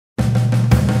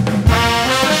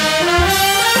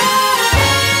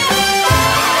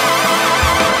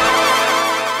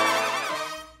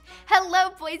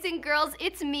girls,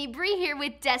 it's me, Bree, here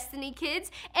with Destiny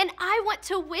Kids, and I want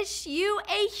to wish you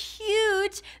a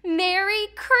huge Merry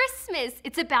Christmas.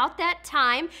 It's about that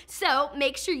time, so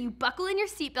make sure you buckle in your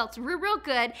seatbelts real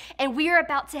good, and we are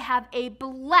about to have a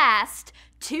blast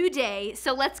today,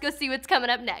 so let's go see what's coming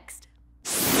up next.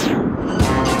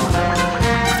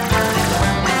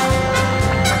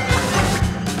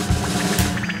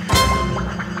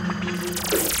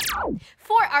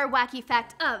 For our wacky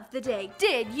fact of the day,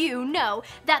 did you know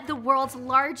that the world's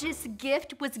largest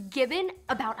gift was given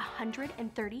about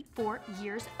 134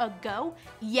 years ago?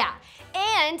 Yeah,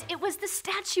 and it was the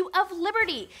Statue of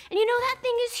Liberty. And you know, that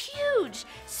thing is huge.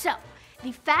 So,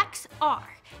 the facts are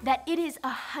that it is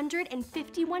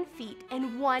 151 feet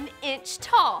and 1 inch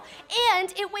tall,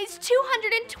 and it weighs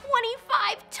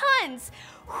 225 tons.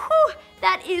 Whew,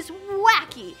 that is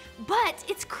wacky, but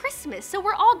it's Christmas, so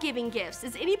we're all giving gifts.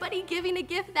 Is anybody giving a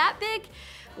gift that big?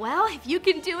 Well, if you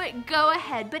can do it, go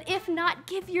ahead, but if not,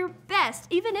 give your best.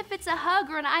 Even if it's a hug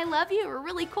or an I love you or a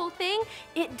really cool thing,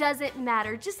 it doesn't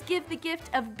matter. Just give the gift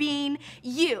of being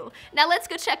you. Now let's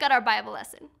go check out our Bible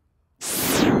lesson.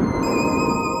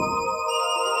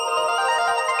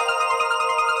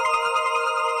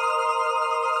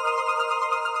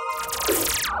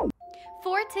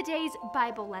 For today's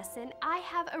Bible lesson, I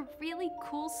have a really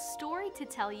cool story to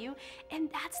tell you, and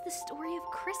that's the story of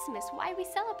Christmas, why we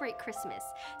celebrate Christmas.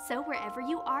 So wherever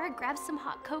you are, grab some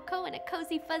hot cocoa and a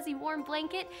cozy, fuzzy, warm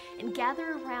blanket and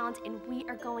gather around, and we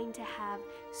are going to have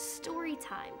story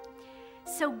time.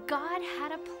 So God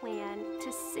had a plan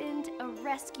to send a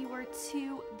rescuer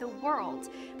to the world,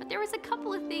 but there was a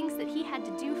couple of things that he had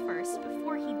to do first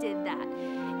before he did that.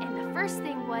 And the first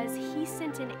thing was he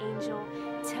sent an angel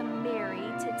to Mary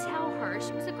to tell her,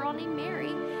 she was a girl named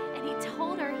Mary, and he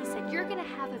told her, he said, you're gonna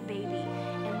have a baby,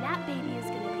 and that baby is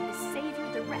gonna be the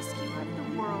Savior, the rescuer of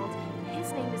the world, and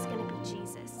his name is gonna be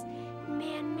Jesus.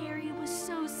 Man, Mary was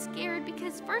so scared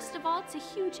because first of all, it's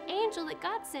a huge angel that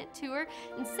God sent to her,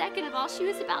 and second of all, she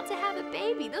was about to have a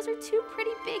baby. Those are two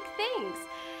pretty big things.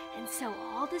 And so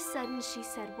all of a sudden she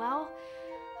said, well,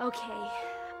 okay,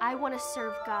 I want to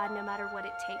serve God no matter what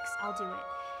it takes. I'll do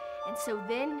it. And so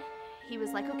then he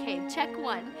was like, okay, check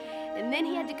one. And then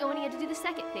he had to go and he had to do the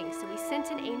second thing. So he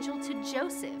sent an angel to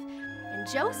Joseph. And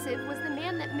Joseph was the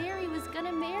man that Mary was going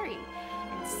to marry.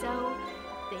 And so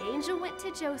the angel went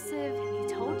to Joseph and he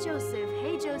told Joseph,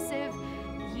 hey Joseph,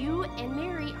 you and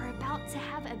Mary are about to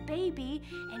have a baby,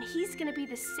 and he's gonna be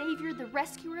the Savior, the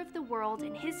rescuer of the world,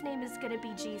 and his name is gonna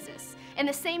be Jesus. And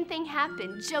the same thing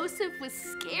happened. Joseph was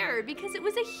scared because it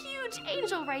was a huge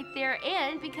angel right there,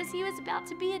 and because he was about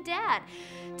to be a dad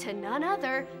to none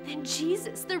other than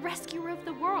Jesus, the rescuer of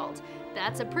the world.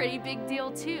 That's a pretty big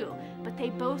deal too. But they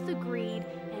both agreed,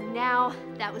 and now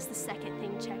that was the second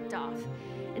thing checked off.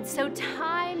 And so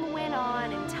time went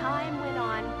on and time went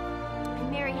on,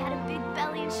 and Mary had a big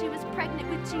belly and she was pregnant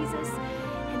with Jesus.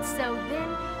 And so then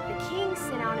the king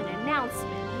sent out an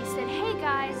announcement. He said, hey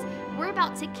guys, we're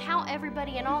about to count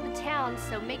everybody in all the towns,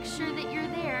 so make sure that you're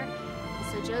there. And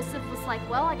so Joseph was like,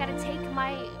 well, I gotta take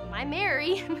my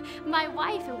Mary, my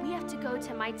wife, and we have to go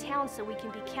to my town so we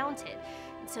can be counted.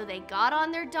 And so they got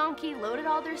on their donkey, loaded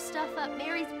all their stuff up.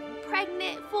 Mary's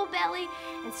pregnant, full belly,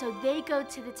 and so they go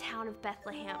to the town of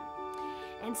Bethlehem.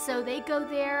 And so they go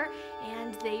there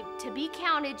and to be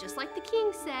counted, just like the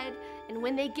king said. And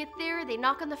when they get there, they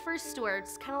knock on the first door.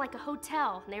 It's kind of like a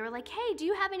hotel. And they were like, hey, do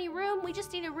you have any room? We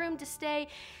just need a room to stay.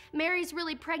 Mary's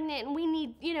really pregnant and we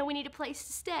need a place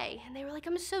to stay. And they were like,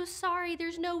 I'm so sorry,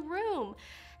 there's no room.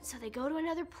 So they go to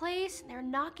another place and they're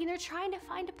knocking, they're trying to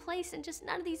find a place, and just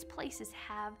none of these places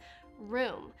have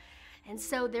room. And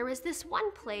so there was this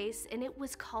one place, and it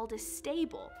was called a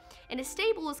stable. And a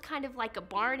stable is kind of like a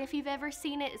barn if you've ever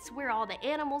seen it. It's where all the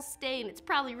animals stay, and it's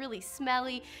probably really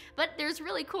smelly, but there's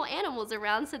really cool animals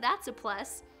around, so that's a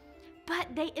plus.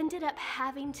 But they ended up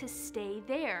having to stay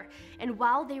there. And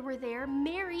while they were there,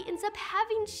 Mary ends up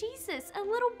having Jesus, a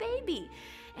little baby.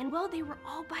 And well, they were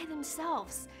all by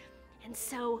themselves. And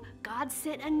so God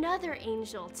sent another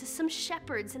angel to some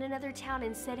shepherds in another town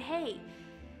and said, hey,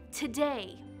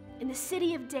 today, in the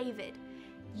city of David,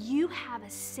 you have a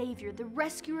Savior. The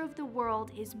rescuer of the world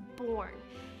is born.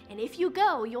 And if you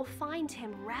go, you'll find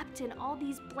him wrapped in all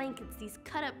these blankets, these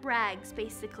cut up rags,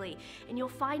 basically. And you'll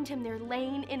find him there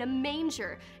laying in a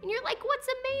manger. And you're like, what's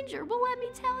a manger? Well, let me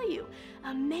tell you.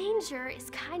 A manger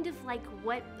is kind of like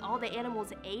what all the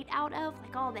animals ate out of,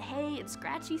 like all the hay and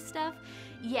scratchy stuff.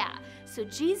 Yeah, so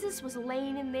Jesus was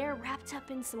laying in there wrapped up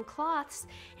in some cloths.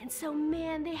 And so,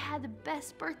 man, they had the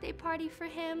best birthday party for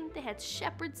him. They had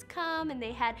shepherds come and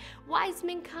they had wise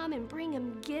men come and bring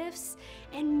him gifts.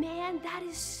 And man, that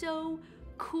is so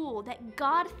cool that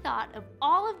God thought of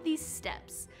all of these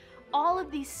steps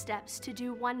to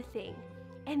do one thing,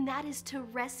 and that is to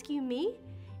rescue me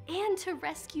and to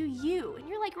rescue you. And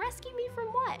you're like, rescue me from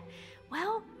what?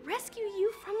 Well, rescue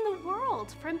you from the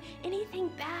world, from anything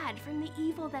bad, from the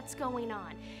evil that's going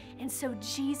on. And so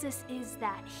Jesus is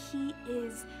that. He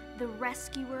is the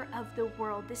rescuer of the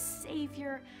world, the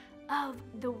Savior of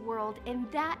the world.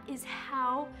 And that is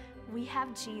how we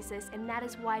have Jesus, and that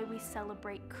is why we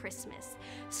celebrate Christmas.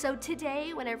 So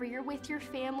today, whenever you're with your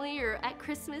family, or at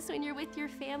Christmas when you're with your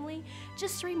family,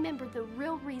 just remember the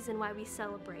real reason why we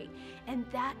celebrate, and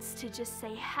that's to just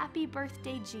say, happy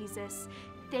birthday, Jesus.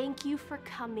 Thank you for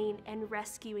coming and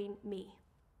rescuing me.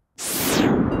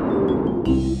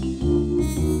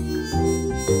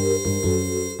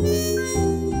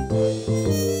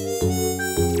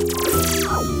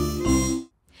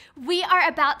 We are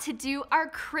about to do our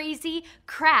crazy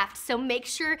craft, so make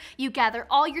sure you gather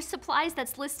all your supplies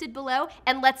that's listed below,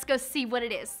 and let's go see what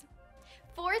it is.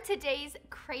 For today's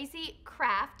crazy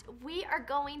craft, we are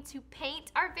going to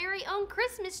paint our very own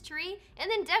Christmas tree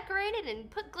and then decorate it and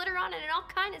put glitter on it and all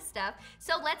kind of stuff.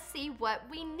 So let's see what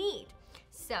we need.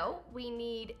 So we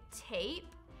need tape,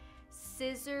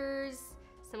 scissors,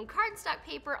 some cardstock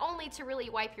paper, only to really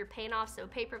wipe your paint off, so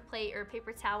paper plate or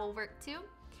paper towel will work too.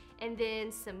 And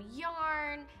then some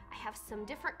yarn. I have some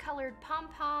different colored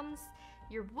pom-poms,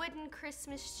 your wooden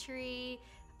Christmas tree,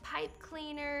 pipe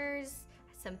cleaners,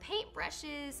 some paint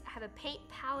brushes. I have a paint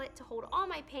palette to hold all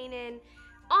my paint in,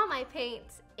 all my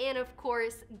paints, and of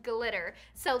course, glitter.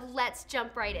 So let's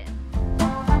jump right in.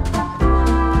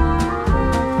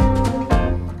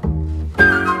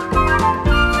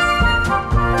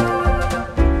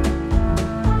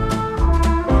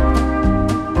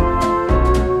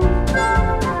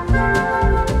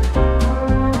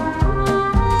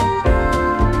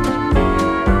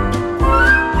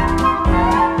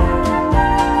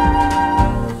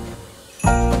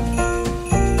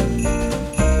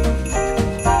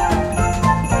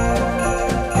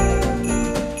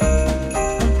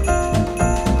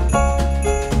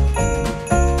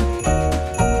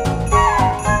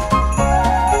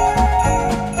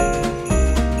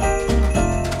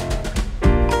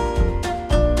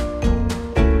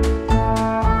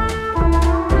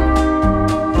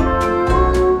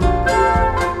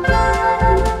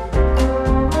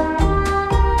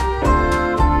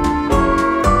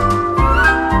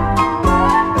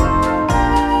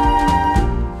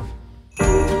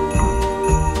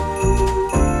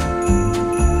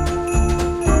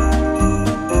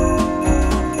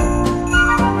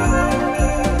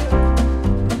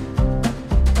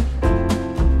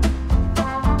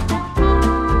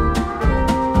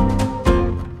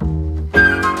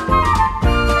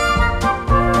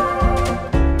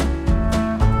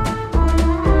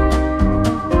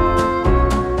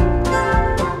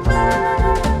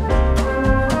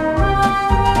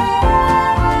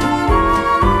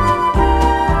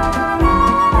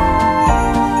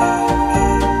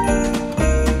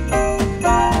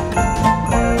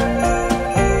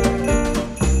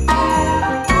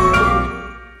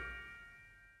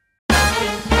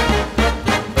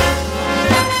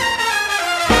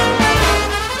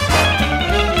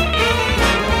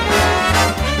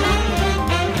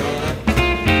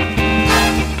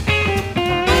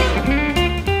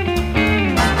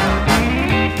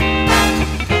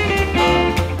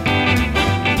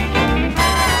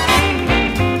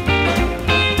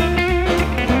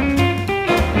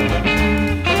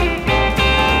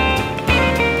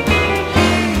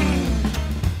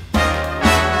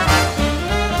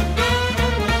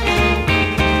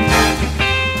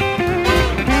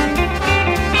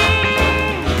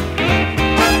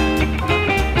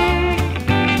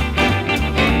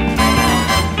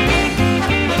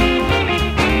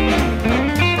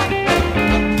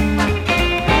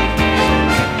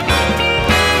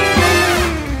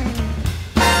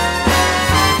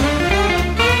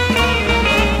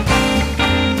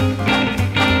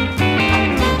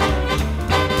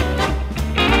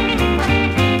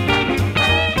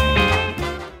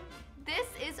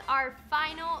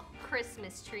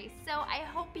 Christmas tree. So I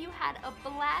hope you had a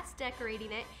blast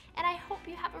decorating it, and I hope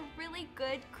you have a really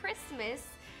good Christmas.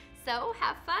 So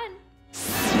have fun.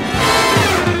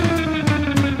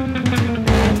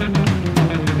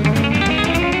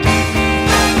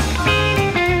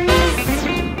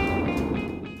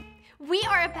 We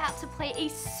are about to play a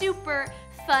super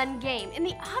fun game. And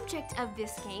the object of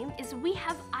this game is we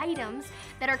have items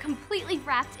that are completely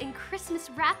wrapped in Christmas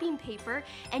wrapping paper,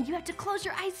 and you have to close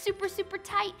your eyes super, super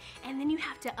tight, and then you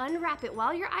have to unwrap it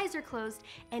while your eyes are closed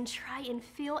and try and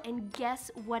feel and guess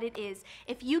what it is.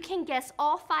 If you can guess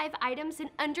all 5 items in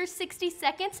under 60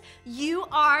 seconds, you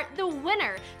are the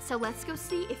winner. So let's go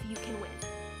see if you can win.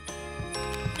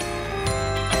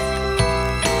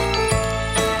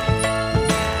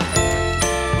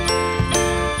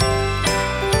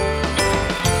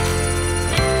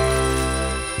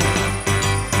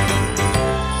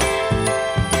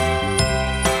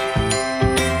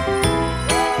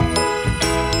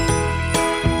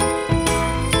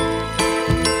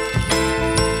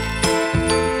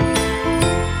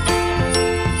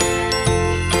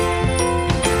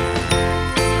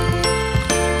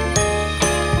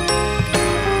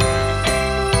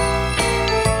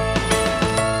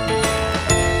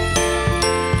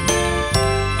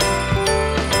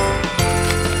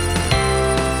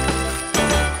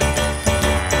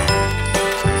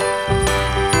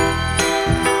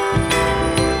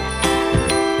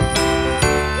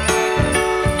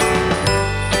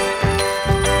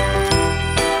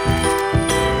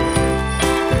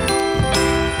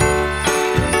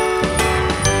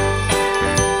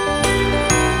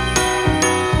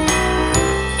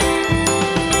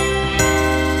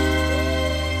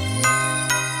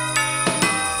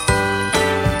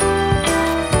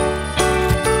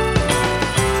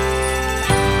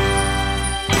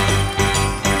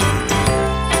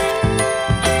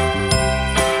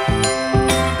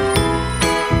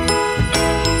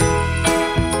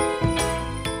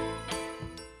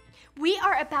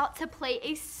 About to play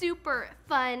a super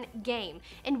fun game.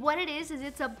 And what it is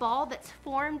it's a ball that's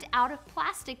formed out of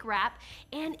plastic wrap,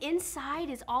 and inside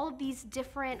is all of these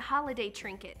different holiday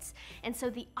trinkets. And so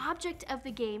the object of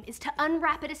the game is to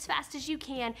unwrap it as fast as you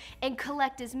can and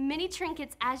collect as many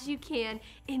trinkets as you can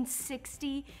in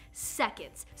 60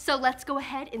 seconds. So let's go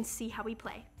ahead and see how we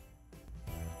play.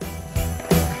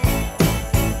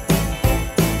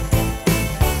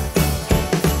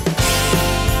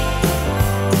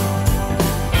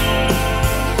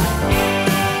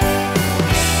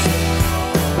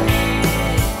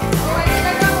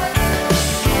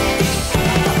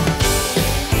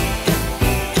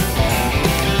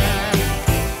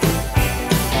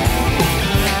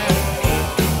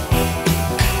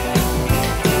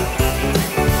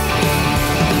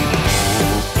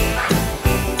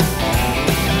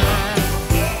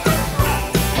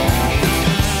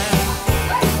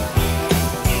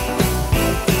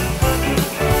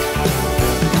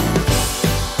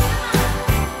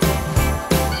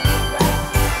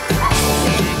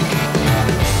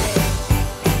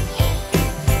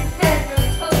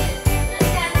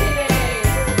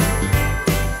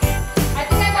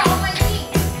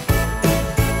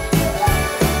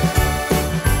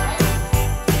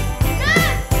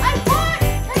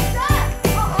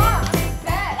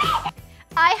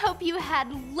 You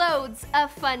had loads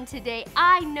of fun today.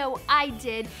 I know I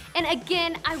did. And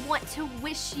again, I want to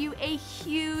wish you a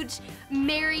huge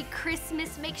Merry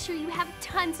Christmas. Make sure you have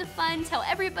tons of fun. Tell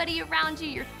everybody around you,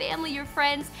 your family, your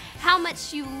friends, how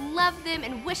much you love them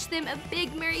and wish them a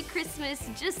big Merry Christmas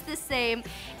just the same.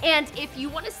 And if you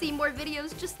want to see more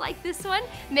videos just like this one,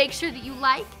 make sure that you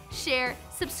like, share,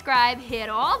 subscribe, hit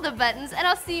all the buttons, and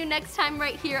I'll see you next time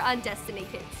right here on Destiny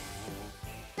Kids.